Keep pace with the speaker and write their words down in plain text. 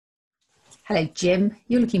Hello, Jim.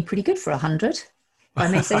 You're looking pretty good for 100, if I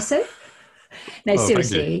may say so. No, Oh, thank you.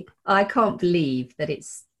 seriously, I can't believe that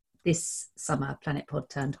it's this summer Planet Pod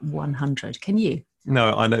turned 100. Can you?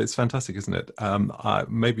 No, I know it's fantastic, isn't it?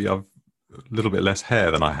 Maybe I've a little bit less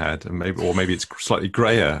hair than I had, and maybe it's slightly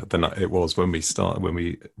grayer than it was when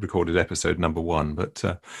we recorded episode number one. But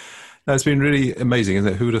no, it's been really amazing,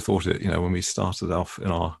 isn't it? Who would have thought it? When we started off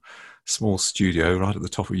in our small studio right at the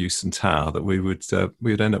top of Euston Tower, that we would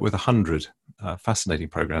end up with 100 fascinating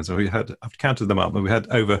programs, and I've counted them up, and we had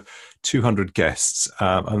over 200 guests,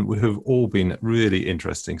 and we have all been really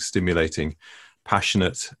interesting, stimulating,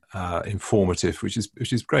 passionate, informative, which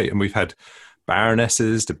is great. And we've had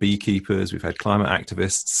baronesses to beekeepers, we've had climate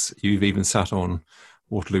activists. You've even sat on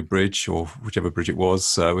Waterloo Bridge, or whichever bridge it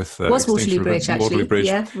was, with Was Waterloo Bridge, actually. Waterloo Bridge.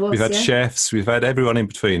 Yeah, we've had chefs, we've had everyone in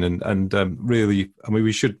between, and really, I mean,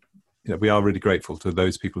 we should. We are really grateful to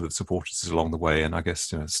those people that supported us along the way. And I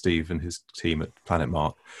guess Steve and his team at Planet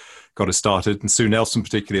Mark got us started, and Sue Nelson,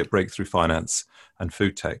 particularly at Breakthrough Finance and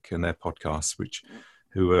Food Tech and their podcasts,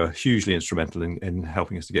 who were hugely instrumental in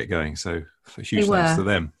helping us to get going. So huge thanks to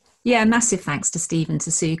them. Yeah, massive thanks to Steve and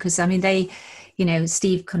to Sue, because I mean,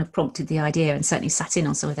 Steve kind of prompted the idea and certainly sat in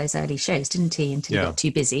on some of those early shows, didn't he? Until he got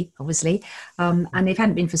too busy, obviously. And if it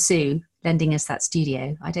hadn't been for Sue lending us that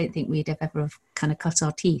studio, I don't think we'd have ever have kind of cut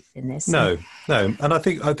our teeth in this. No. And I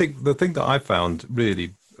think the thing that I found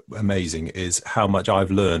really amazing is how much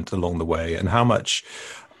I've learned along the way, and how much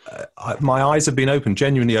my eyes have been opened,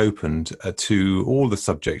 genuinely opened, to all the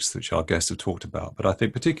subjects which our guests have talked about. But I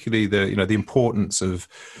think particularly the importance of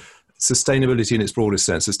sustainability in its broadest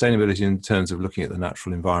sense, sustainability in terms of looking at the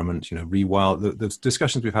natural environment, the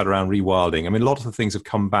discussions we've had around rewilding. I mean, a lot of the things have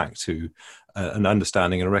come back to an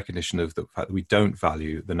understanding and a recognition of the fact that we don't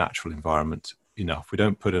value the natural environment enough. We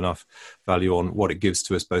don't put enough value on what it gives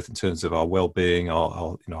to us, both in terms of our well-being,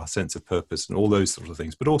 our sense of purpose, and all those sorts of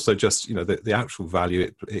things, but also just the actual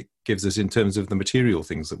value it gives us in terms of the material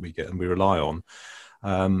things that we get and we rely on.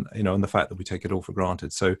 And the fact that we take it all for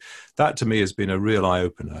granted. So that to me has been a real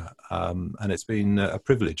eye-opener, and it's been a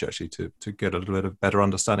privilege actually to get a little bit of better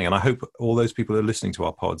understanding. And I hope all those people who are listening to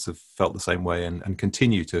our pods have felt the same way and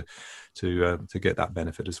continue to get that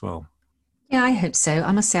benefit as well. Yeah, I hope so.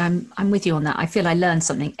 I must say I'm with you on that. I feel I learn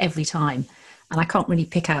something every time, and I can't really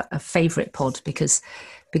pick out a favourite pod because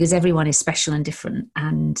everyone is special and different,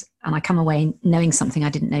 and I come away knowing something I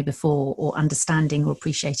didn't know before, or understanding or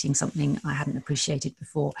appreciating something I hadn't appreciated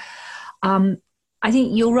before. I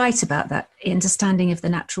think you're right about that understanding of the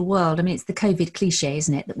natural world. I mean, it's the COVID cliche,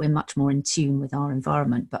 isn't it, that we're much more in tune with our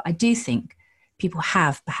environment, but I do think people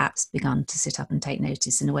have perhaps begun to sit up and take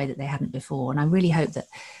notice in a way that they hadn't before. And I really hope that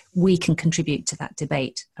we can contribute to that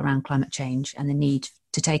debate around climate change and the need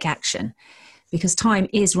to take action, because time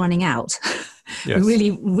is running out. Yes. We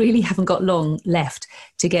really, really haven't got long left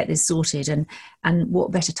to get this sorted. And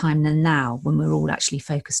what better time than now, when we're all actually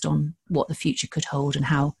focused on what the future could hold and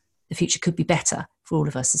how the future could be better for all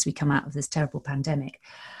of us as we come out of this terrible pandemic.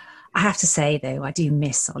 I have to say, though, I do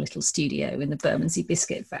miss our little studio in the Bermondsey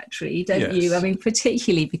Biscuit Factory, don't you? I mean,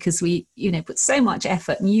 particularly because we, put so much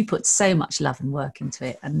effort, and you put so much love and work into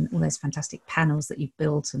it, and all those fantastic panels that you've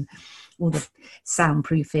built and all the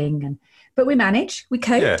soundproofing. But we manage, we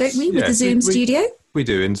cope, don't we, with the Zoom studio? We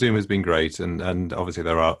do, and Zoom has been great, and obviously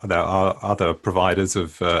there are other providers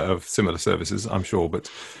of similar services, I'm sure, but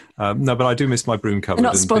but I do miss my broom cupboard.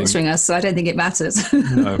 They're not sponsoring us, so I don't think it matters.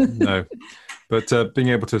 No. But being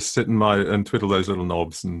able to sit and twiddle those little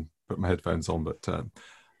knobs and put my headphones on, but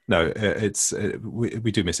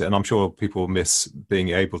we do miss it, and I'm sure people miss being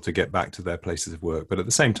able to get back to their places of work. But at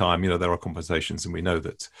the same time, there are compensations, and we know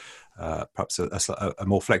that perhaps a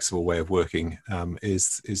more flexible way of working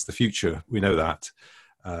is the future. We know that,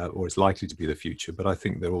 or it's likely to be the future. But I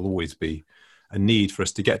think there will always be a need for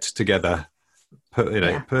us to get together,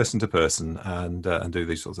 person to person, and do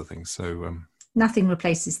these sorts of things. So. Nothing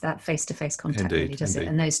replaces that face-to-face contact, really, does it?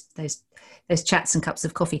 And those chats and cups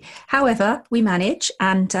of coffee. However, we manage,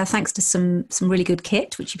 and thanks to some really good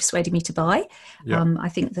kit, which you persuaded me to buy. Yep. I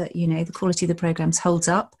think that the quality of the programs holds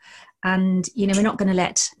up, and we're not going to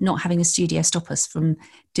let not having a studio stop us from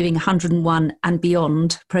doing 101 and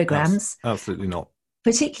beyond programs. Absolutely not.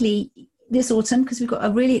 Particularly this autumn, because we've got a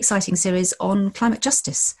really exciting series on climate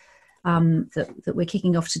justice that we're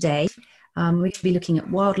kicking off today. We're going to be looking at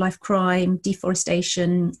wildlife crime,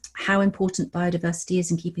 deforestation, how important biodiversity is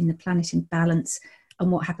in keeping the planet in balance, and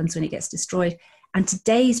what happens when it gets destroyed. And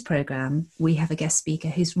today's programme, we have a guest speaker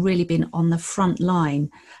who's really been on the front line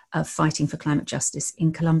of fighting for climate justice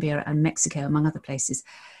in Colombia and Mexico, among other places.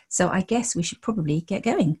 So I guess we should probably get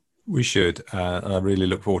going. We should. I really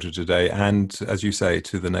look forward to today, and as you say,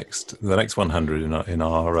 to the next 100 in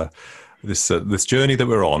our this journey that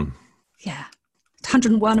we're on. Yeah,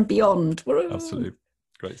 101 and beyond. Absolutely,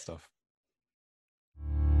 great stuff.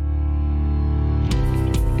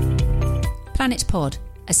 Planet Pod,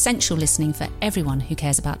 essential listening for everyone who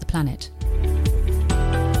cares about the planet.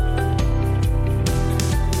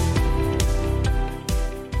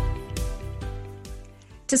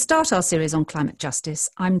 To start our series on climate justice,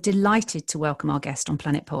 I'm delighted to welcome our guest on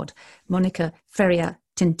Planet Pod, Monica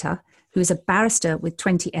Ferreira-Tinta, who is a barrister with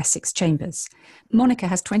 20 Essex chambers. Monica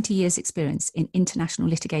has 20 years' experience in international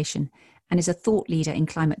litigation and is a thought leader in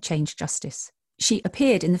climate change justice. She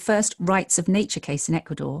appeared in the first Rights of Nature case in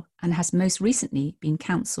Ecuador and has most recently been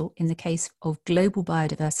counsel in the case of global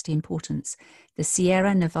biodiversity importance, the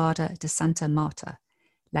Sierra Nevada de Santa Marta,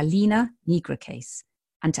 La Lina Negra case.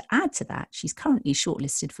 And to add to that, she's currently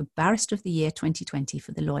shortlisted for Barrister of the Year 2020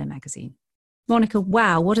 for The Lawyer magazine. Monica,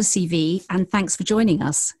 wow, what a CV, and thanks for joining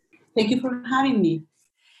us. Thank you for having me.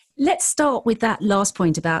 Let's start with that last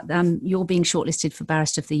point about your being shortlisted for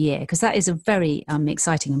Barrister of the Year, because that is a very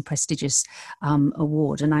exciting and prestigious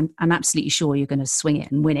award, and I'm absolutely sure you're going to swing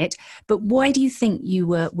it and win it. But why do you think you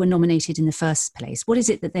were nominated in the first place? What is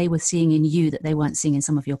it that they were seeing in you that they weren't seeing in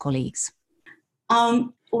some of your colleagues?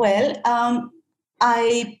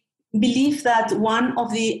 I believe that one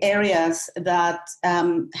of the areas that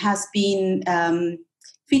has been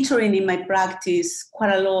featuring in my practice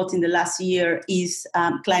quite a lot in the last year is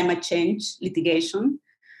climate change litigation.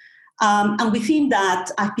 And within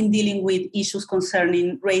that, I've been dealing with issues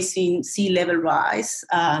concerning raising sea level rise,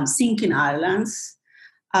 sinking islands,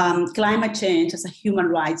 climate change as a human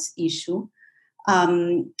rights issue,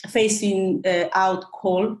 phasing out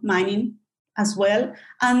coal mining as well,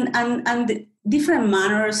 and different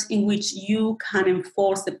manners in which you can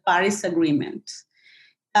enforce the Paris Agreement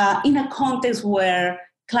in a context where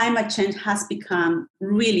climate change has become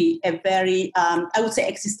really a very, I would say,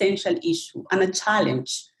 existential issue and a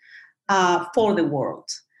challenge for the world.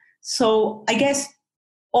 So I guess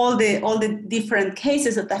all the different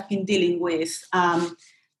cases that I've been dealing with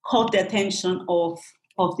caught the attention of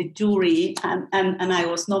the jury, and I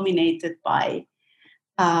was nominated by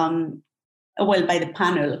the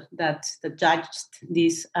panel that judged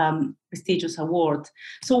this prestigious award.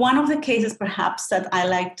 So one of the cases perhaps that I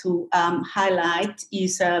like to highlight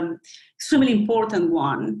is an extremely important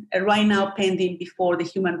one, right now pending before the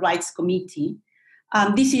Human Rights Committee.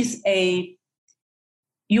 This is a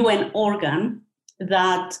UN organ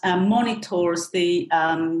that monitors the,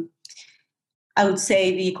 I would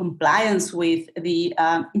say, the compliance with the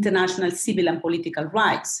international civil and political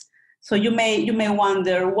rights. So you may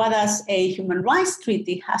wonder, what does a human rights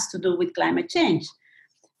treaty has to do with climate change?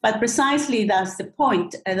 But precisely that's the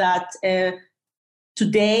point, that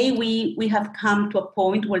today we have come to a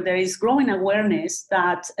point where there is growing awareness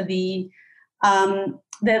that the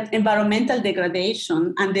environmental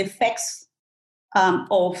degradation and the effects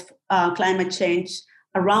of climate change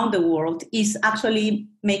around the world is actually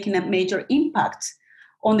making a major impact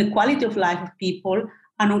on the quality of life of people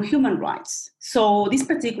and on human rights. So this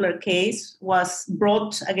particular case was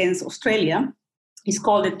brought against Australia. It's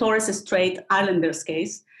called the Torres Strait Islanders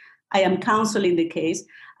case. I am counseling the case.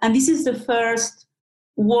 And this is the first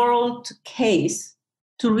world case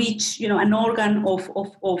to reach, an organ of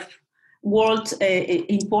world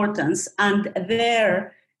importance. And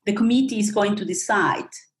there, the committee is going to decide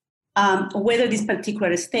whether this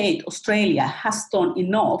particular state, Australia, has done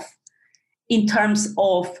enough in terms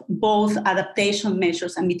of both adaptation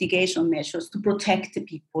measures and mitigation measures to protect the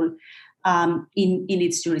people in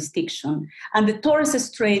its jurisdiction. And the Torres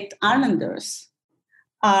Strait Islanders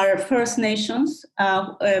are First Nations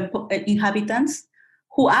inhabitants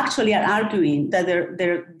who actually are arguing that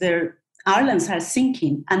their islands are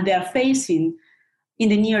sinking, and they are facing, in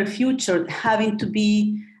the near future, having to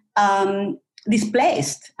be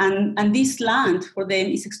displaced. And this land for them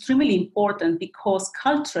is extremely important because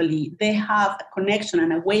culturally they have a connection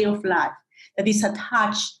and a way of life that is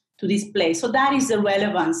attached to this place. So that is the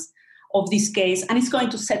relevance of this case, and it's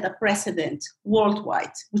going to set a precedent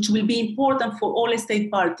worldwide, which will be important for all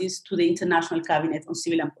state parties to the International Cabinet on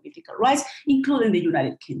Civil and Political Rights, including the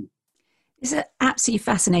United Kingdom. It's absolutely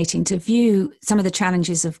fascinating to view some of the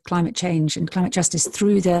challenges of climate change and climate justice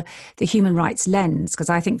through the human rights lens, because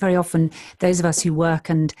I think very often those of us who work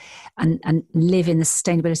and live in the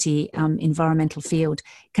sustainability environmental field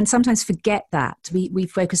can sometimes forget that. We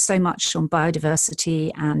focus so much on biodiversity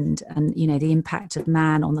and the impact of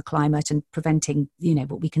man on the climate and preventing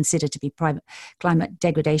what we consider to be climate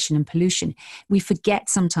degradation and pollution. We forget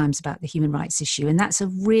sometimes about the human rights issue, and that's a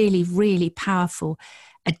really, really powerful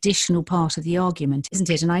additional part of the argument, isn't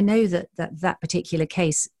it? And I know that particular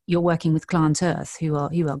case, you're working with Client Earth, who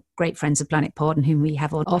are great friends of Planet Pod and whom we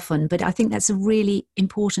have on often. But I think that's really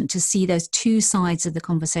important to see those two sides of the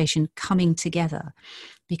conversation coming together,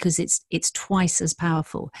 because it's twice as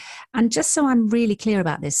powerful. And just so I'm really clear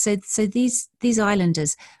about this, so these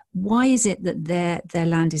islanders, why is it that their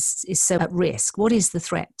land is so at risk? What is the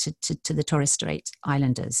threat to the Torres Strait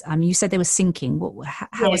Islanders? You said they were sinking.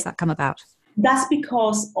 How has that come about? That's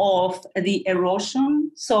because of the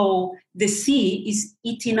erosion. So the sea is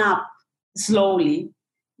eating up slowly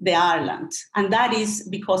the island. And that is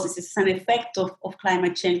because it's an effect of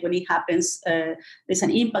climate change. When it happens, there's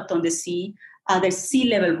an impact on the sea. There's sea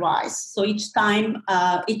level rise. So each time,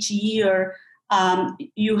 each year,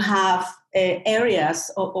 you have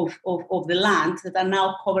areas of the land that are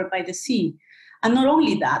now covered by the sea. And not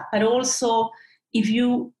only that, but also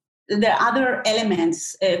there are other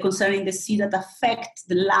elements concerning the sea that affect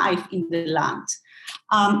the life in the land.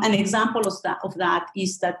 An example of that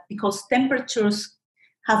is that because temperatures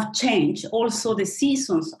have changed, also the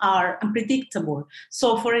seasons are unpredictable.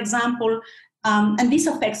 So, for example, and this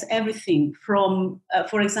affects everything from,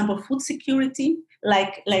 for example, food security.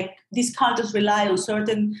 Like these cultures rely on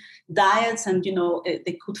certain diets, and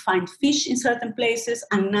they could find fish in certain places,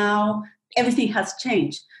 and now everything has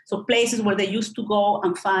changed. So places where they used to go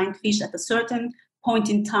and find fish at a certain point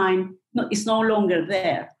in time is no longer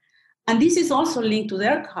there. And this is also linked to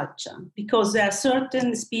their culture, because there are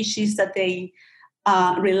certain species that they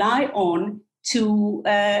rely on to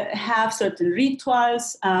have certain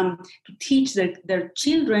rituals, to teach their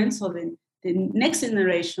children, so the next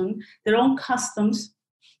generation, their own customs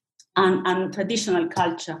and traditional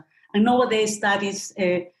culture. And nowadays that is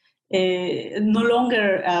no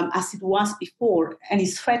longer as it was before, and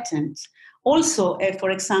is threatened. Also, for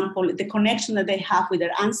example, the connection that they have with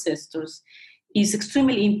their ancestors is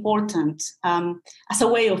extremely important as a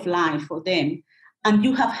way of life for them. And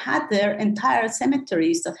you have had their entire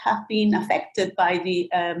cemeteries that have been affected by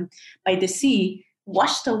the sea,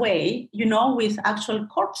 washed away, with actual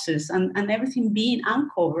corpses and everything being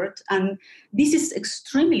uncovered. And this is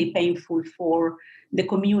extremely painful for the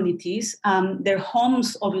communities. Their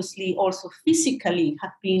homes, obviously, also physically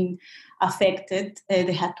have been affected.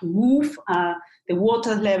 They had to move. The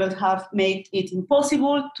water levels have made it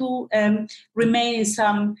impossible to remain in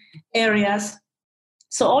some areas.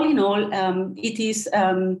 So all in all, it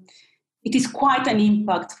is quite an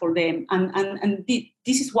impact for them. And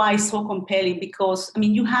this is why it's so compelling, because,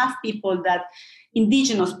 you have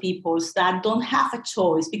indigenous peoples that don't have a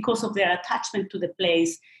choice because of their attachment to the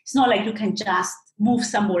place. It's not like you can just move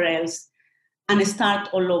somewhere else and start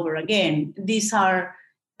all over again. These are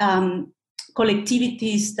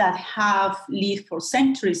collectivities that have lived for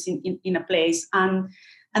centuries in a place, and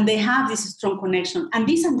they have this strong connection and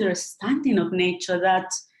this understanding of nature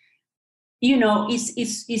that,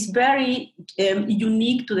 is very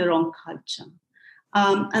unique to their own culture.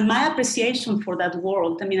 And my appreciation for that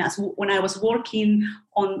world, when I was working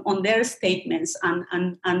on their statements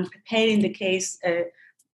and preparing the case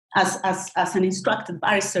as an instructed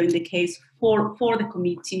barrister in the case for the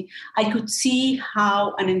committee, I could see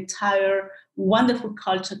how an entire wonderful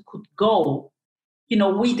culture could go,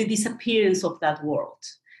 with the disappearance of that world,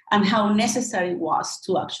 and how necessary it was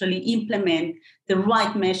to actually implement the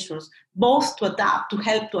right measures, both to adapt, to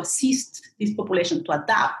help to assist this population to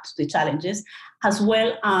adapt to the challenges, as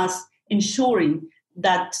well as ensuring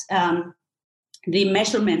that the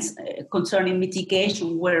measurements concerning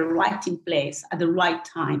mitigation were right in place at the right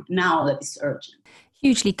time, now that it's urgent.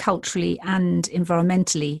 Hugely culturally and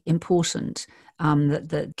environmentally important that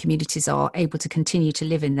the communities are able to continue to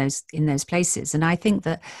live in those places. And I think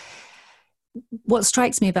that what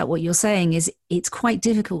strikes me about what you're saying is it's quite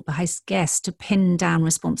difficult, I guess, to pin down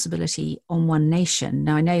responsibility on one nation.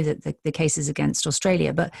 Now, I know that the case is against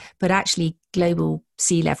Australia, but actually global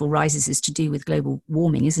sea level rises is to do with global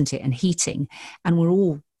warming, isn't it, and heating. And we're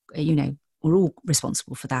all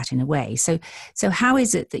responsible for that in a way. So how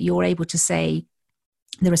is it that you're able to say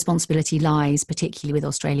the responsibility lies particularly with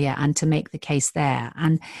Australia and to make the case there?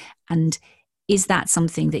 And is that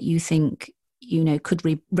something that you think could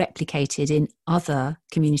be replicated in other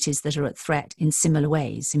communities that are at threat in similar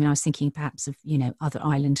ways? I was thinking perhaps of, other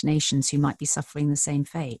island nations who might be suffering the same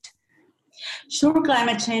fate. Sure,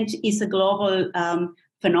 climate change is a global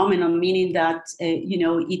phenomenon, meaning that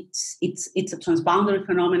it's a transboundary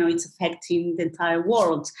phenomenon. It's affecting the entire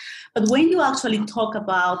world. But when you actually talk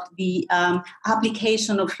about the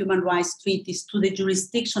application of human rights treaties to the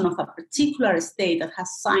jurisdiction of a particular state that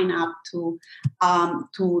has signed up to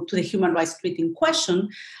the human rights treaty in question,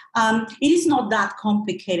 it is not that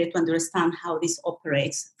complicated to understand how this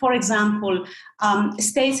operates. For example,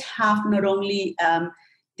 states have not only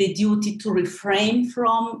the duty to refrain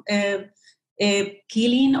from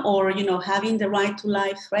killing or having the right to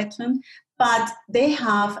life threatened, but they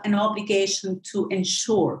have an obligation to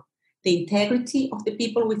ensure the integrity of the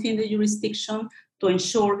people within the jurisdiction, to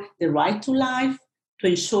ensure the right to life, to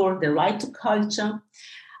ensure the right to culture.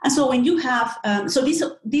 And so when you have,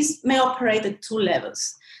 this may operate at two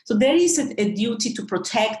levels. So there is a duty to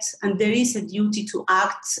protect, and there is a duty to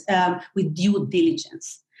act with due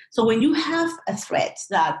diligence. So when you have a threat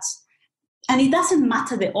and it doesn't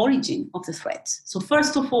matter the origin of the threat. So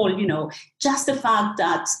first of all, just the fact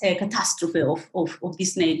that a catastrophe of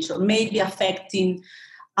this nature may be affecting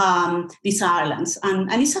these islands,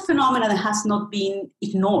 and it's a phenomenon that has not been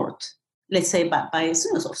ignored, let's say, by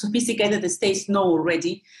sophisticated states know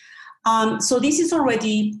already. So this is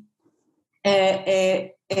already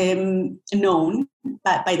known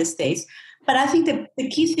by the states. But I think the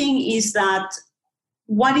key thing is that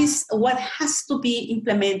what has to be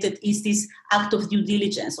implemented is this act of due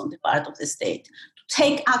diligence on the part of the state to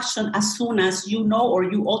take action as soon as you know, or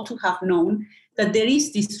you ought to have known, that there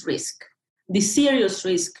is this risk, this serious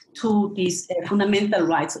risk to these fundamental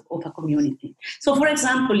rights of a community. So, for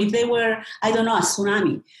example, if there were, a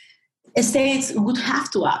tsunami, states would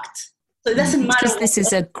have to act. So it doesn't matter. Because this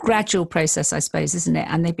is a gradual process, I suppose, isn't it?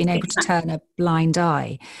 And they've been able to turn a blind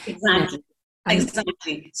eye. Exactly.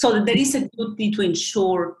 Exactly. So there is a duty to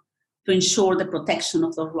ensure the protection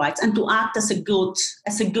of those rights, and to act as a good,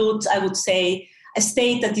 I would say, a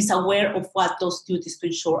state that is aware of what those duties to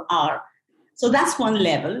ensure are. So that's one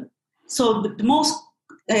level. So the most,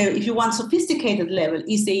 if you want, sophisticated level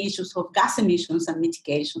is the issues of gas emissions and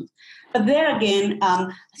mitigation. But there again,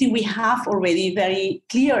 I think we have already very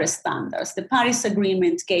clear standards. The Paris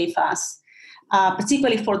Agreement gave us,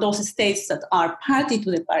 particularly for those states that are party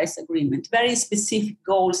to the Paris Agreement, very specific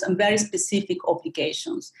goals and very specific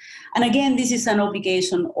obligations. And again, this is an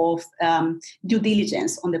obligation of due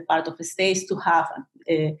diligence on the part of the states to have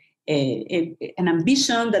an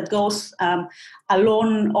ambition that goes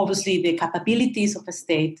along, obviously, the capabilities of a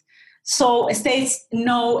state. So states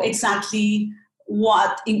know exactly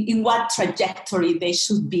in what trajectory they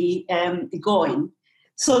should be going.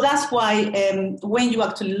 So that's why when you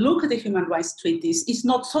actually look at the human rights treaties, it's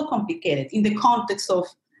not so complicated in the context of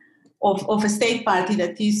a state party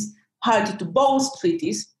that is party to both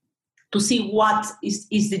treaties, to see what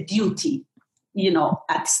is the duty,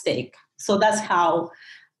 at stake. So that's how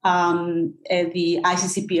the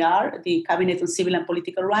ICCPR, the Cabinet on Civil and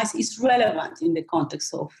Political Rights, is relevant in the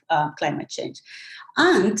context of climate change.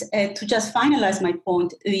 And to just finalize my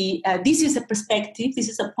point, this is a perspective, this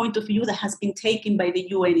is a point of view that has been taken by the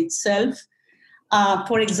UN itself.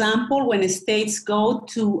 For example, when states go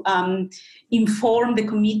to inform the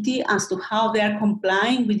committee as to how they are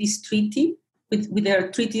complying with this treaty, with their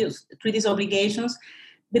treaties obligations,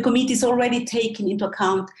 the committee is already taking into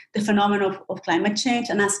account the phenomenon of climate change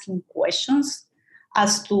and asking questions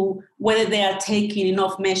as to whether they are taking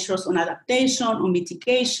enough measures on adaptation, on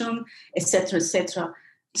mitigation, etc., etc.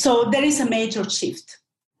 So there is a major shift.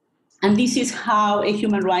 And this is how a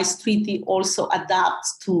human rights treaty also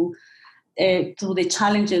adapts to the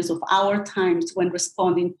challenges of our times when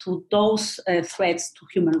responding to those threats to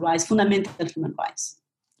human rights, fundamental human rights.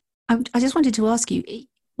 I just wanted to ask you,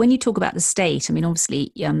 when you talk about the state, I mean,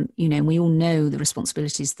 obviously, we all know the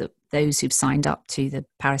responsibilities that those who've signed up to the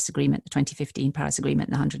Paris Agreement, the 2015 Paris Agreement,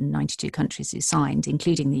 the 192 countries who signed,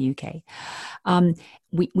 including the UK,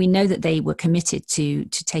 we know that they were committed to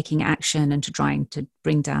taking action and to trying to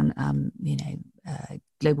bring down,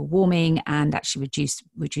 global warming and actually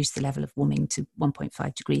reduce the level of warming to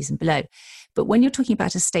 1.5 degrees and below. But when you're talking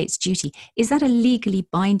about a state's duty, is that a legally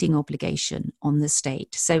binding obligation on the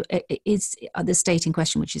state? So is the state in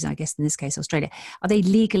question, which is, I guess, in this case, Australia, are they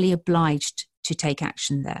legally obliged to take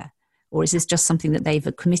action there? Or is this just something that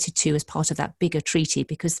they've committed to as part of that bigger treaty?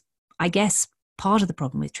 Because I guess part of the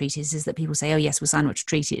problem with treaties is that people say, oh, yes, we'll sign up to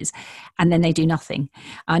treaties, and then they do nothing.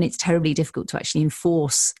 And it's terribly difficult to actually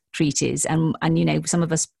enforce treaties. And some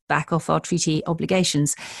of us back off our treaty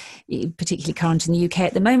obligations, particularly current in the UK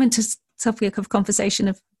at the moment, to topic of conversation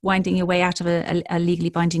of winding your way out of a legally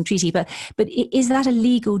binding treaty. But is that a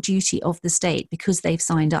legal duty of the state because they've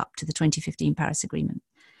signed up to the 2015 Paris Agreement?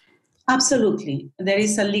 Absolutely. There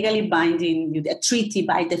is a legally binding, a treaty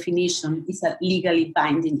by definition is a legally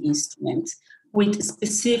binding instrument with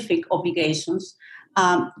specific obligations.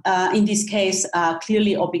 In this case,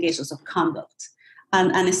 clearly obligations of conduct.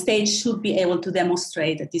 And a state should be able to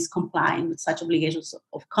demonstrate that it's complying with such obligations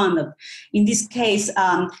of conduct. In this case,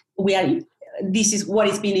 this is what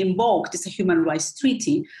is being invoked, it's a human rights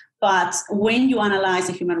treaty. But when you analyze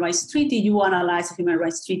a human rights treaty, you analyze a human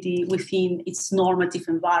rights treaty within its normative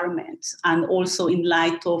environment and also in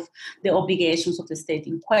light of the obligations of the state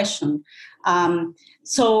in question.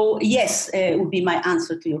 So yes, would be my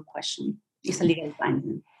answer to your question. It's a legal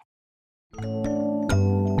binding.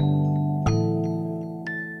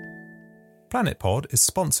 Planet Pod is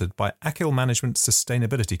sponsored by Acyl Management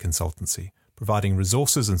Sustainability Consultancy, providing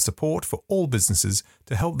resources and support for all businesses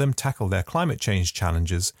to help them tackle their climate change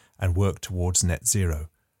challenges and work towards net zero.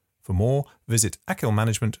 For more, visit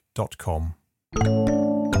acylmanagement.com.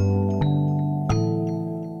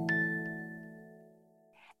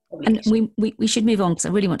 And we should move on, because I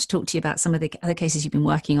really want to talk to you about some of the other cases you've been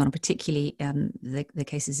working on, particularly the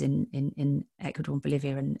cases in Ecuador and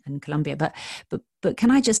Bolivia and Colombia. But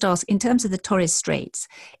can I just ask, in terms of the Torres Straits,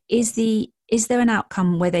 is there an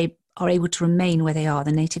outcome where they are able to remain where they are,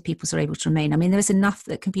 the native peoples are able to remain? I mean, there's enough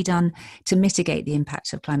that can be done to mitigate the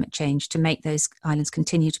impact of climate change to make those islands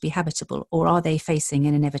continue to be habitable, or are they facing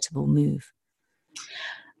an inevitable move?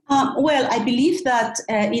 Well, I believe that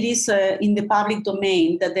it is in the public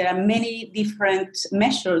domain that there are many different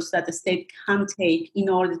measures that the state can take in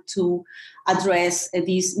order to address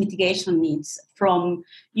these mitigation needs, from,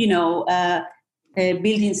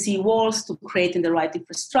 building seawalls to creating the right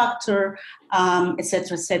infrastructure, et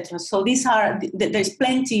cetera, et cetera. So there's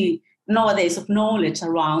plenty nowadays of knowledge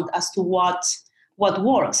around as to what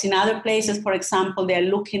works. In other places, for example, they're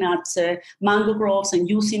looking at mango groves and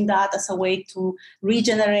using that as a way to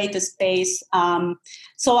regenerate the space.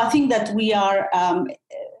 So I think that we are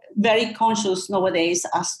very conscious nowadays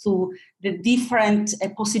as to the different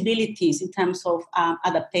possibilities in terms of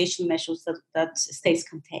adaptation measures that states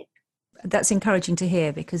can take. That's encouraging to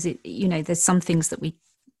hear, because there's some things that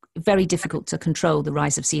very difficult to control, the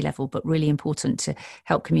rise of sea level, but really important to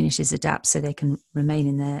help communities adapt so they can remain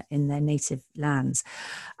in their native lands.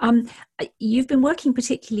 You've been working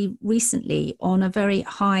particularly recently on a very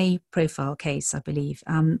high profile case, I believe,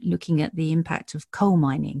 looking at the impact of coal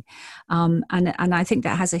mining. And I think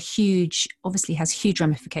that obviously has huge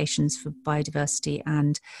ramifications for biodiversity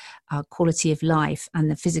and quality of life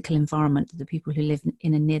and the physical environment that the people who live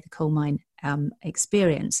in and near the coal mine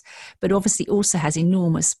experience, but obviously also has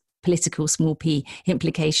enormous political, small p,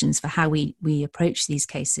 implications for how we approach these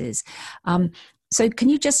cases. So can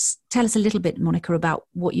you just tell us a little bit, Monica, about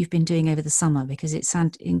what you've been doing over the summer? Because it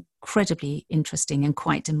sounds incredibly interesting and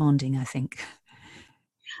quite demanding, I think.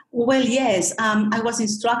 Well, yes. I was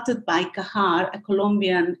instructed by CAJAR, a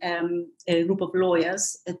Colombian group of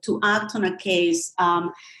lawyers, to act on a case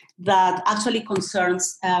that actually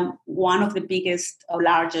concerns one of the biggest or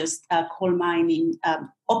largest coal mining,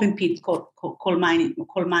 open pit coal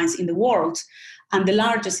mines in the world, and the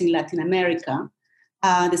largest in Latin America,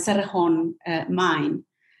 the Cerrejón mine.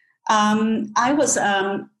 I was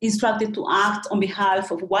instructed to act on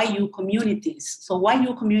behalf of Wayuu communities. So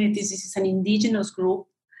Wayuu communities is an indigenous group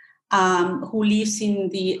who lives in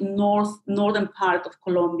the northern part of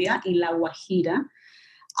Colombia, in La Guajira.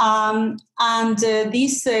 And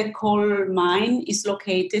this coal mine is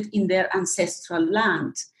located in their ancestral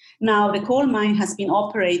land. Now, the coal mine has been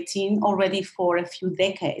operating already for a few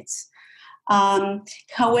decades.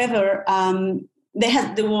 However,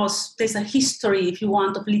 there's a history, if you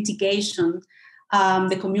want, of litigation.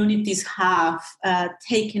 The communities have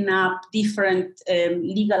taken up different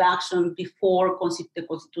legal action before the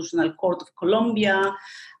Constitutional Court of Colombia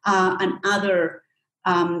and other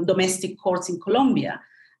domestic courts in Colombia.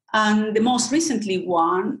 And the most recently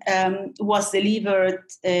one was delivered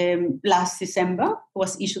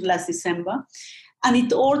was issued last December. And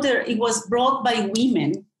it was brought by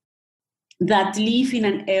women that live in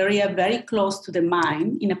an area very close to the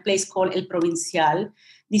mine, in a place called El Provincial.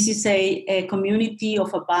 This is a community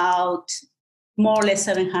of about more or less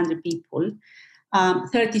 700 people.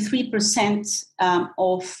 33%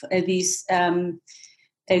 of this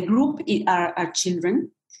group are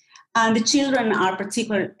children. And the children are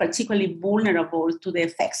particularly vulnerable to the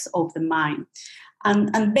effects of the mine.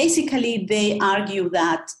 And basically, they argue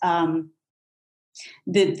that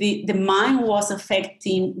the mine was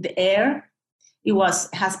affecting the air. It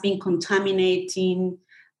has been contaminating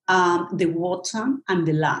the water and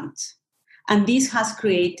the land. And this has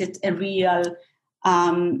created there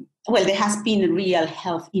has been a real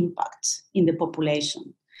health impact in the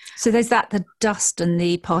population. So there's the dust and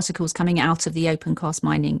the particles coming out of the open cast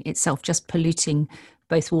mining itself, just polluting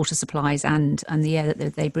both water supplies and the air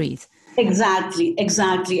that they breathe. Exactly.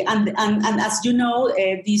 And as you know,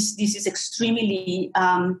 this is extremely,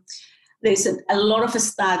 there's a lot of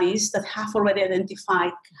studies that have already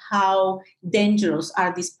identified how dangerous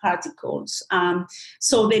are these particles.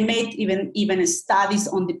 So they made even studies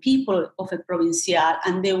on the people of El Provincial,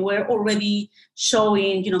 and they were already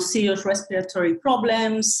showing, serious respiratory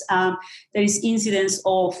problems. There is incidence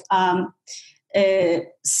of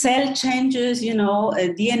cell changes,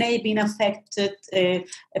 DNA being affected,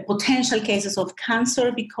 potential cases of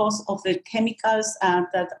cancer because of the chemicals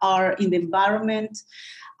that are in the environment.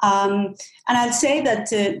 And I'll say that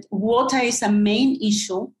water is a main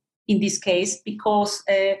issue in this case because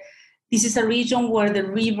this is a region where the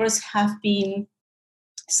rivers have been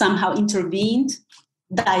somehow intervened,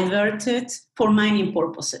 diverted for mining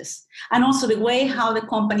purposes. And also the way how the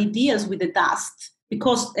company deals with the dust,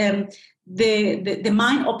 because the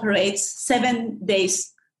mine operates 7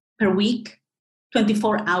 days per week,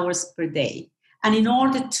 24 hours per day. And in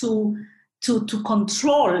order to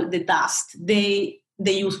control the dust, they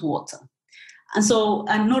use water. And so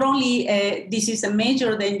not only this is a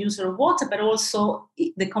major then user of water, but also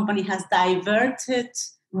the company has diverted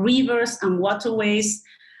rivers and waterways,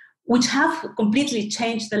 which have completely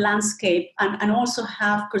changed the landscape and also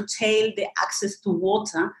have curtailed the access to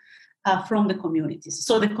water from the communities.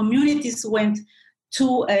 So the communities went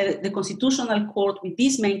to the Constitutional Court with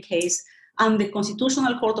this main case, and the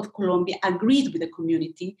Constitutional Court of Colombia agreed with the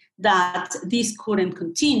community that this couldn't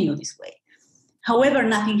continue this way. However,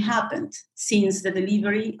 nothing happened since the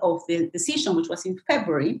delivery of the decision, which was in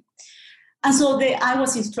February. And so I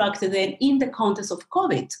was instructed then in the context of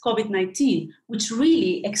COVID-19, which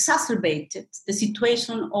really exacerbated the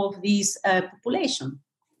situation of this population.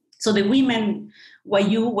 So the women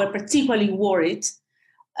were particularly worried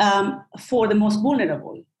for the most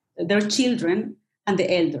vulnerable, their children and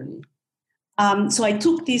the elderly. So I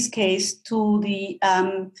took this case to the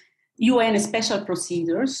UN Special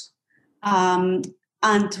Procedures. And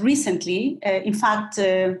recently, in fact,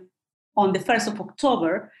 on the 1st of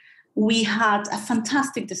October, we had a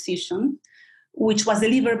fantastic decision, which was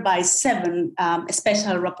delivered by 7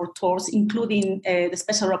 special rapporteurs, including the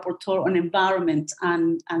special rapporteur on environment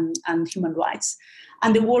and human rights,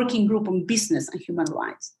 and the working group on business and human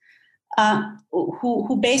rights,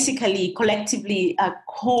 who basically collectively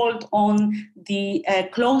called on the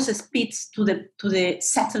closest pits to the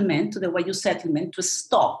settlement, to the Wayuu settlement, to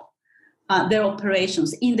stop their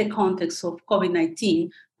operations in the context of COVID-19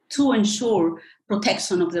 to ensure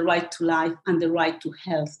protection of the right to life and the right to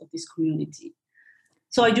health of this community.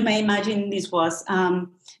 So you may imagine this was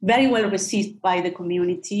very well received by the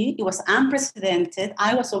community. It was unprecedented.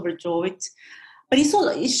 I was overjoyed. But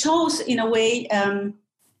it shows, in a way,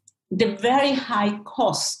 the very high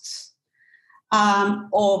costs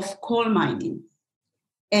of coal mining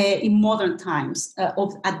in modern times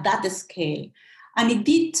at that scale. And it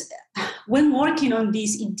did, when working on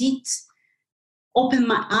this, it did open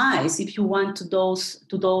my eyes, if you want, to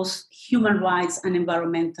those human rights and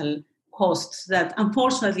environmental costs that,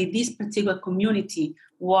 unfortunately, this particular community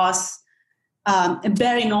was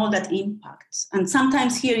bearing all that impact. And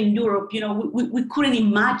sometimes here in Europe, we couldn't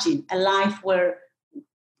imagine a life where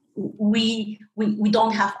we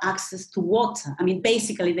don't have access to water. I mean,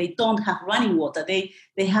 basically, they don't have running water. They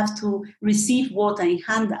have to receive water in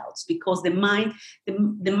handouts because the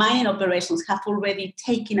mining operations have already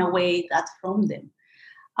taken away that from them.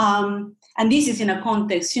 And this is in a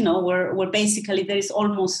context, where basically there is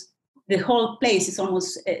almost the whole place is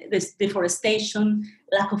almost there's deforestation,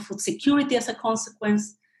 lack of food security as a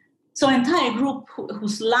consequence. So an entire group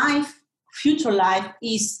whose future life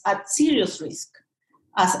is at serious risk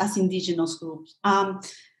as indigenous groups.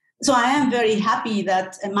 So I am very happy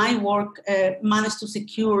that my work managed to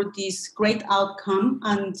secure this great outcome,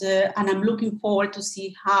 and I'm looking forward to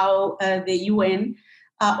see how the UN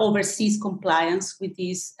oversees compliance with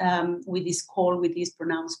this call, with this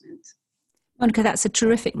pronouncement. Monica, that's a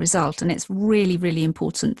terrific result, and it's really, really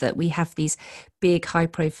important that we have these big,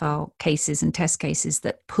 high-profile cases and test cases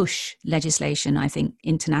that push legislation, I think,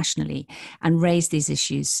 internationally and raise these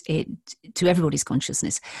issues to everybody's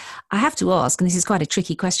consciousness. I have to ask, and this is quite a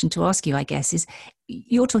tricky question to ask you, I guess, is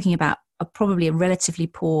you're talking about probably a relatively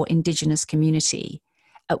poor indigenous community.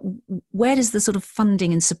 Where does the sort of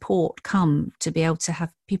funding and support come to be able to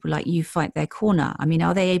have people like you fight their corner? I mean,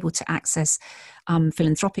 are they able to access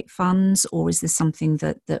philanthropic funds, or is this something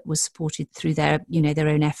that was supported through their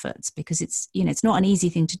own efforts? Because it's not an easy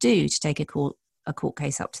thing to do, to take a court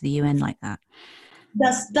case up to the UN like that.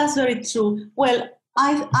 That's very true. Well,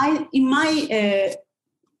 in my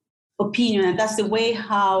opinion, and that's the way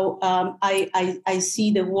how I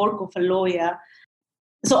see the work of a lawyer.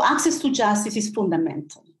 So access to justice is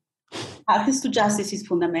fundamental. Access to justice is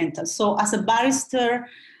fundamental. So as a barrister,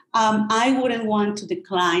 I wouldn't want to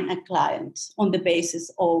decline a client on the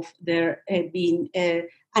basis of their being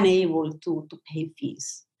unable to pay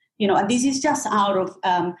fees. And this is just out of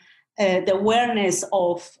the awareness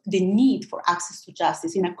of the need for access to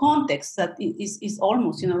justice in a context that is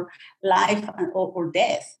almost, life or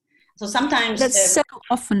death. So sometimes that's so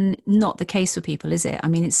often not the case for people, is it? I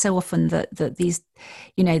mean, it's so often that these,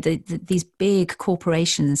 these big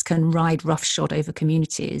corporations can ride roughshod over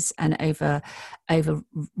communities and over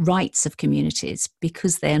rights of communities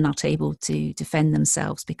because they're not able to defend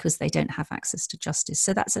themselves, because they don't have access to justice.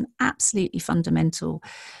 So that's an absolutely fundamental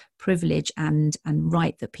privilege and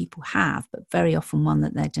right that people have, but very often one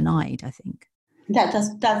that they're denied, I think.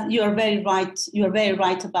 That you are very right. You are very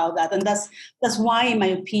right about that, and that's why, in my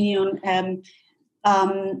opinion,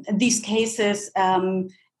 these cases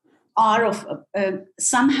are of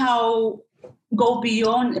somehow go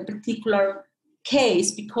beyond a particular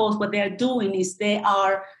case, because what they are doing is they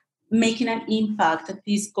are making an impact that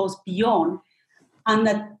this goes beyond, and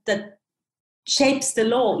that shapes the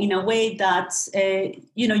law in a way that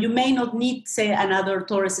you may not need, say, another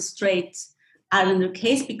Torres Strait Islander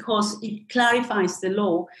case, because it clarifies the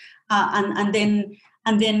law, and then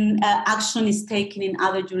action is taken in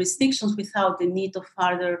other jurisdictions without the need of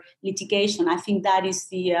further litigation. I think that is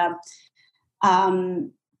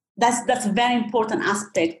that's a very important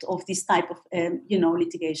aspect of this type of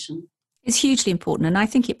litigation. It's hugely important, and I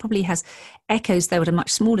think it probably has echoes, though, at a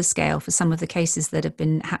much smaller scale for some of the cases that have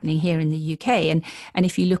been happening here in the UK. And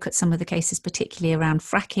if you look at some of the cases, particularly around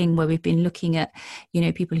fracking, where we've been looking at,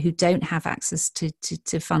 people who don't have access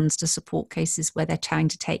to funds to support cases where they're trying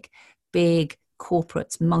to take big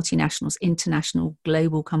corporates, multinationals, international,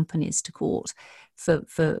 global companies to court for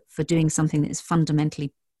doing something that is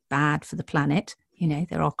fundamentally bad for the planet.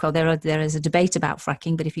 There is a debate about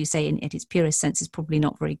fracking, but if you say in its purest sense, it's probably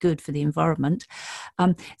not very good for the environment.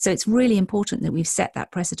 So it's really important that we've set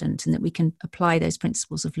that precedent and that we can apply those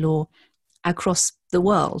principles of law across the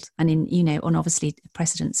world. And and obviously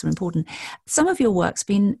precedents are important. Some of your work's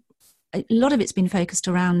a lot of it's been focused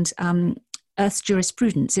around Earth's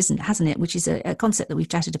jurisprudence, hasn't it? Which is a concept that we've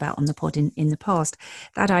chatted about on the pod in the past.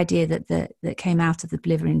 That idea that came out of the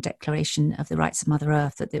Bolivarian Declaration of the Rights of Mother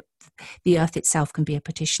Earth, that the Earth itself can be a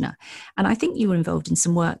petitioner. And I think you were involved in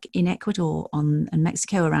some work in Ecuador and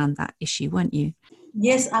Mexico around that issue, weren't you?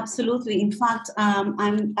 Yes, absolutely. In fact,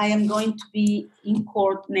 I am going to be in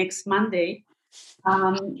court next Monday.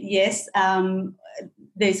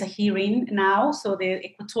 There's a hearing now. So the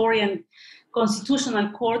Ecuadorian Constitutional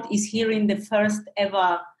Court is hearing the first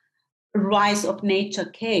ever Rights of Nature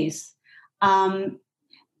case. And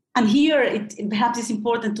here, perhaps it's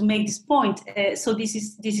important to make this point. So this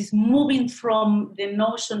is moving from the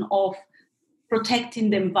notion of protecting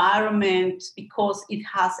the environment because it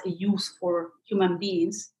has a use for human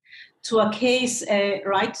beings, to a case,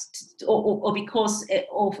 or because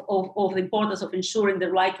of the importance of ensuring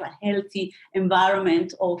the right to a healthy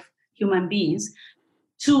environment of human beings,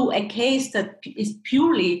 to a case that is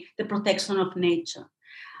purely the protection of nature.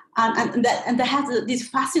 And that has this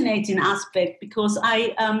fascinating aspect, because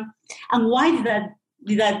and why did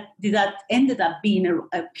that ended up being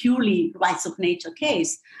a purely rights of nature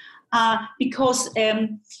case? Because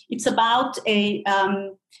it's about a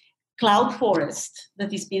cloud forest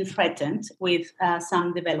that is being threatened with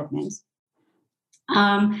some developments.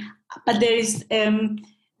 But there is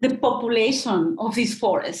the population of this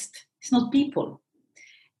forest. It's not people,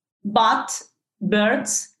 but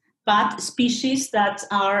birds, but species that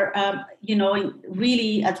are,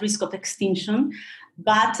 really at risk of extinction.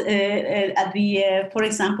 But for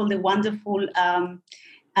example, the wonderful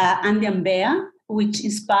Andean bear, which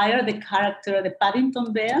inspired the character, the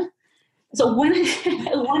Paddington bear. So when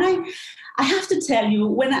I have to tell you,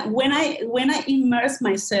 when I immersed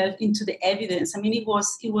myself into the evidence, I mean, it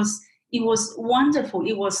was wonderful.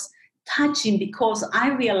 It was touching, because I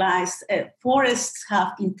realized forests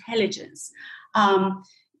have intelligence.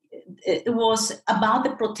 It was about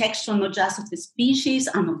the protection not just of the species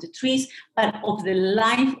and of the trees, but of the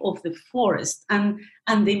life of the forest, and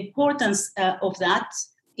the importance of that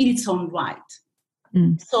in its own right.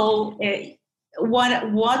 Mm. So what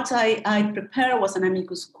I prepared was an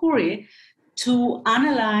amicus curiae to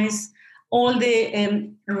analyze all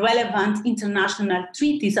the relevant international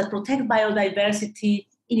treaties that protect biodiversity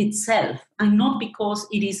in itself, and not because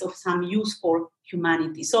it is of some use for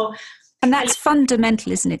humanity. And that's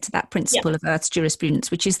fundamental, isn't it, to that principle of Earth's jurisprudence,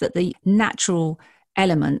 which is that the natural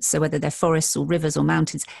elements, so whether they're forests or rivers or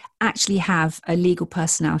mountains, actually have a legal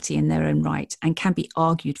personality in their own right and can be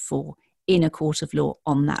argued for in a court of law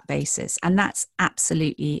on that basis. And that's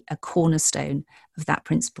absolutely a cornerstone of that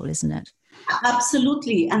principle, isn't it?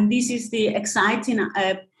 Absolutely. And this is the exciting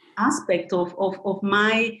aspect of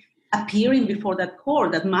my appearing before that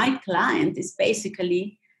court, that my client is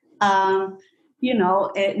basically,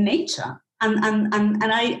 nature. And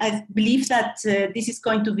I believe that this is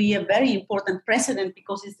going to be a very important precedent,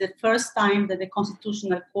 because it's the first time that the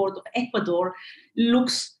Constitutional Court of Ecuador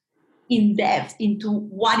looks in depth into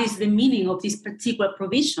what is the meaning of this particular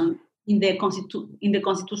provision in the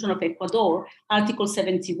Constitution of Ecuador, Article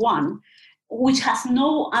 71, which has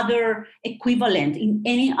no other equivalent in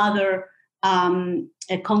any other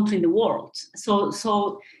country in the world.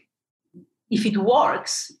 So if it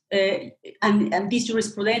works, and these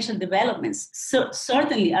jurisprudential developments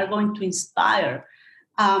certainly are going to inspire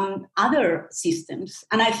other systems.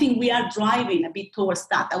 And I think we are driving a bit towards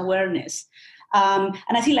that awareness. And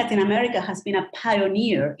I think Latin America has been a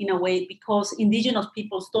pioneer in a way, because indigenous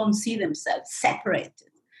peoples don't see themselves separated,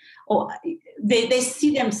 or they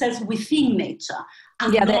see themselves within nature.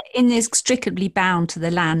 And they're inextricably bound to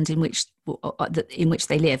the land in which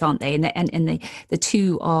they live, aren't they? And the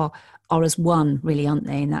two are as one, really, aren't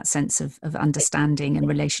they, in that sense of understanding and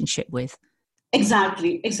relationship with.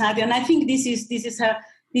 Exactly. And I think this is a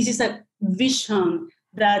vision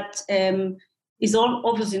that is all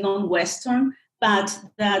obviously non-Western, but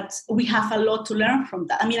that we have a lot to learn from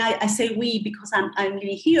that. I mean, I say we because I'm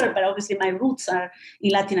living here, but obviously my roots are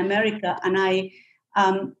in Latin America, and I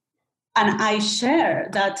share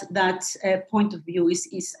that point of view.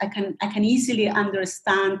 Is I can easily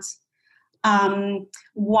understand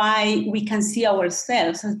why we can see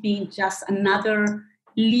ourselves as being just another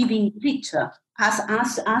living creature, as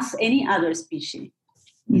any other species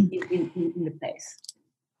in the place.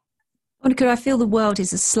 Monica, I feel the world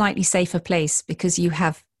is a slightly safer place because you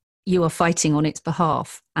are fighting on its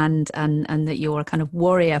behalf, and that you're a kind of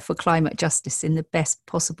warrior for climate justice in the best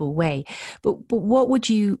possible way. But what would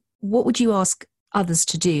you ask others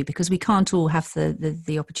to do? Because we can't all have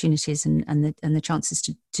the opportunities and the chances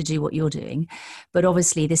to do what you're doing. But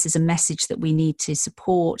obviously this is a message that we need to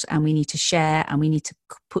support, and we need to share, and we need to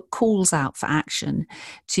put calls out for action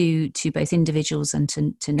to both individuals and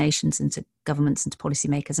to nations and to governments and to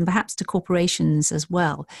policymakers, and perhaps to corporations as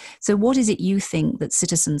well. So what is it you think that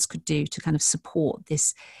citizens could do to kind of support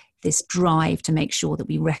this drive to make sure that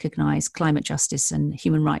we recognise climate justice and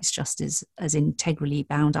human rights justice as integrally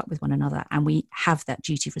bound up with one another, and we have that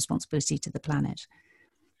duty of responsibility to the planet?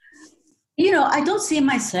 I don't see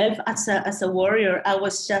myself as a warrior. I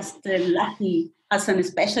was just lucky as a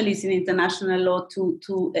specialist in international law to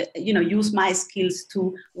use my skills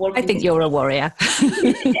to work. I think you're a warrior.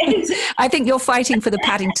 I think you're fighting for the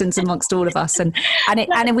Paddingtons amongst all of us, and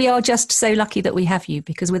we are just so lucky that we have you,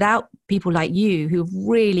 because without people like you who are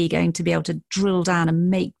really going to be able to drill down and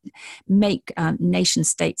make nation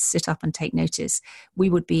states sit up and take notice, we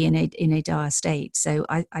would be in a dire state. So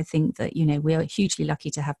I think that we are hugely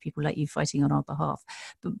lucky to have people like you fighting on our behalf.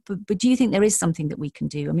 But do you think there is something that we can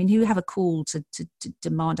do? I mean, you have a call to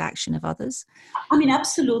demand action of others? I mean,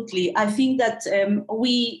 absolutely. I think that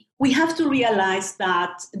we have to realize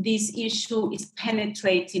that this issue is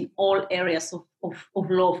penetrating all areas of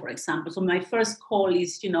law, for example. So my first call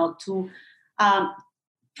is,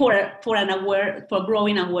 for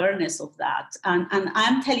growing awareness of that. And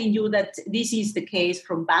I'm telling you that this is the case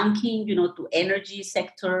from banking, to energy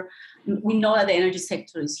sector. We know that the energy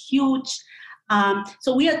sector is huge.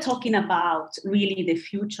 So we are talking about really the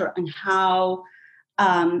future and how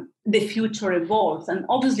the future evolves. And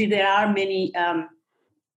obviously there are many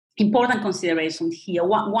important considerations here.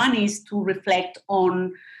 One is to reflect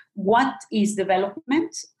on what is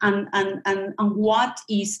development and what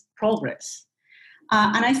is progress.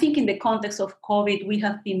 And I think in the context of COVID, we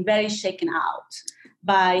have been very shaken out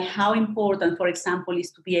by how important, for example, is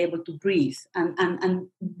to be able to breathe. And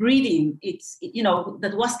breathing,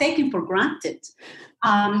 that was taken for granted,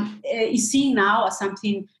 is seen now as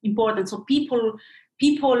something important. So people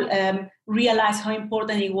realize how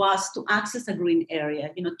important it was to access a green area,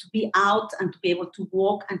 to be out and to be able to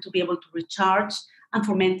walk and to be able to recharge, and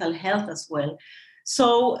for mental health as well.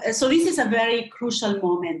 So this is a very crucial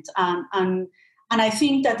moment. And I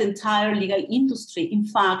think that the entire legal industry, in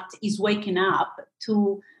fact, is waking up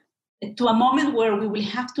to a moment where we will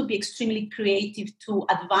have to be extremely creative to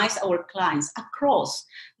advise our clients across,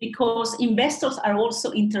 because investors are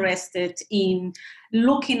also interested in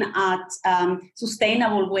looking at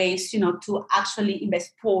sustainable ways, to actually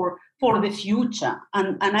invest for the future.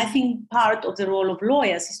 And I think part of the role of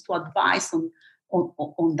lawyers is to advise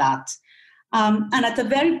on that. And at a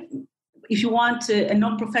very, if you want, a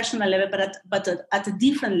non-professional level, but at a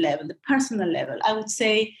different level, the personal level, I would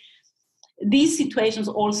say these situations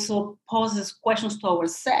also poses questions to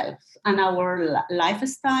ourselves and our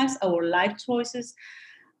lifestyles, our life choices.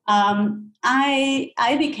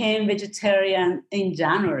 I became vegetarian in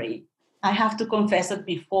January. I have to confess that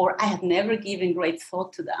before I had never given great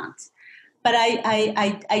thought to that. But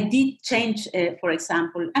I did change, for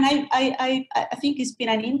example, and I think it's been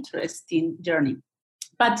an interesting journey.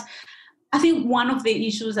 But I think one of the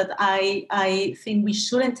issues that I think we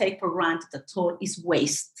shouldn't take for granted at all is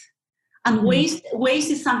waste. And waste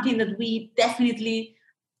is something that we definitely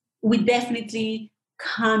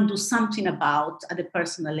can do something about at the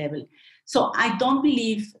personal level. So I don't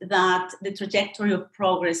believe that the trajectory of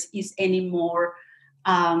progress is anymore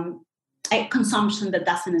a consumption that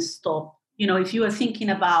doesn't stop. You know, if you were thinking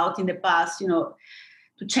about in the past, you know,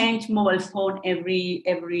 to change mobile phone every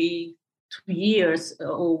 2 years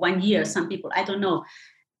or 1 year, some people, I don't know.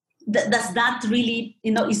 Does that really,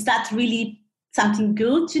 you know, is that really something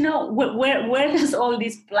good? You know, where does all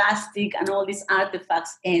this plastic and all these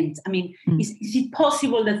artifacts end? I mean, is it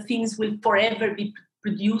possible that things will forever be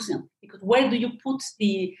producing? Because where do you put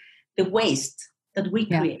the waste that we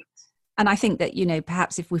create? And I think that, you know,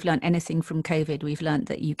 perhaps if we've learned anything from COVID, we've learned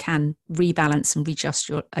that you can rebalance and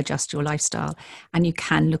adjust your lifestyle, and you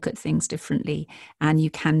can look at things differently, and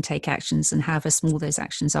you can take actions, and however small those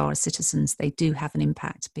actions are as citizens, they do have an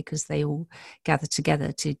impact because they all gather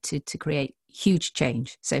together to create huge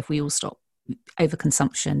change. So if we all stop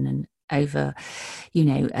overconsumption and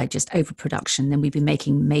just overproduction, then we've been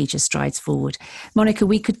making major strides forward. Monica,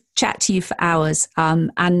 we could chat to you for hours,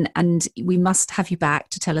 and we must have you back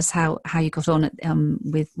to tell us how you got on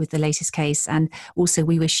with the latest case. And also,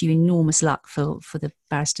 we wish you enormous luck for the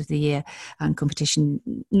Barrister of the Year competition.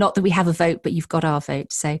 Not that we have a vote, but you've got our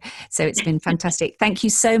vote. So it's been fantastic. Thank you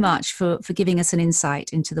so much for giving us an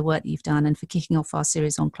insight into the work that you've done and for kicking off our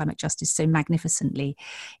series on climate justice so magnificently.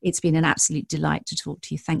 It's been an absolute delight to talk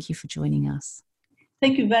to you. Thank you for joining us.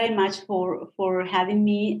 Thank you very much for having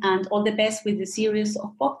me, and all the best with the series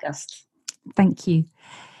of podcasts. Thank you.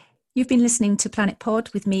 You've been listening to Planet Pod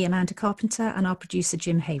with me, Amanda Carpenter, and our producer,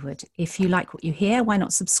 Jim Hayward. If you like what you hear, why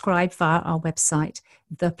not subscribe via our website,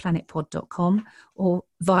 theplanetpod.com, or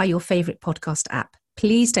via your favourite podcast app.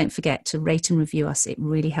 Please don't forget to rate and review us. It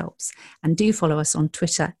really helps. And do follow us on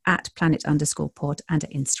Twitter @planet_pod and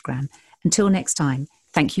at Instagram. Until next time,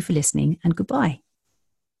 thank you for listening and goodbye.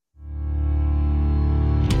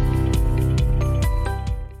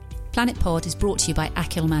 Planet Pod is brought to you by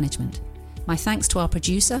Akil Management. My thanks to our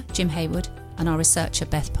producer, Jim Hayward, and our researcher,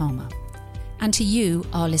 Beth Palmer. And to you,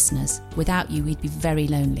 our listeners. Without you, we'd be very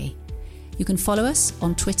lonely. You can follow us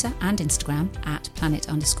on Twitter and Instagram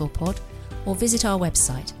 @planet_pod, or visit our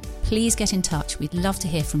website. Please get in touch. We'd love to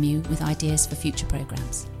hear from you with ideas for future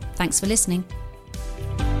programmes. Thanks for listening.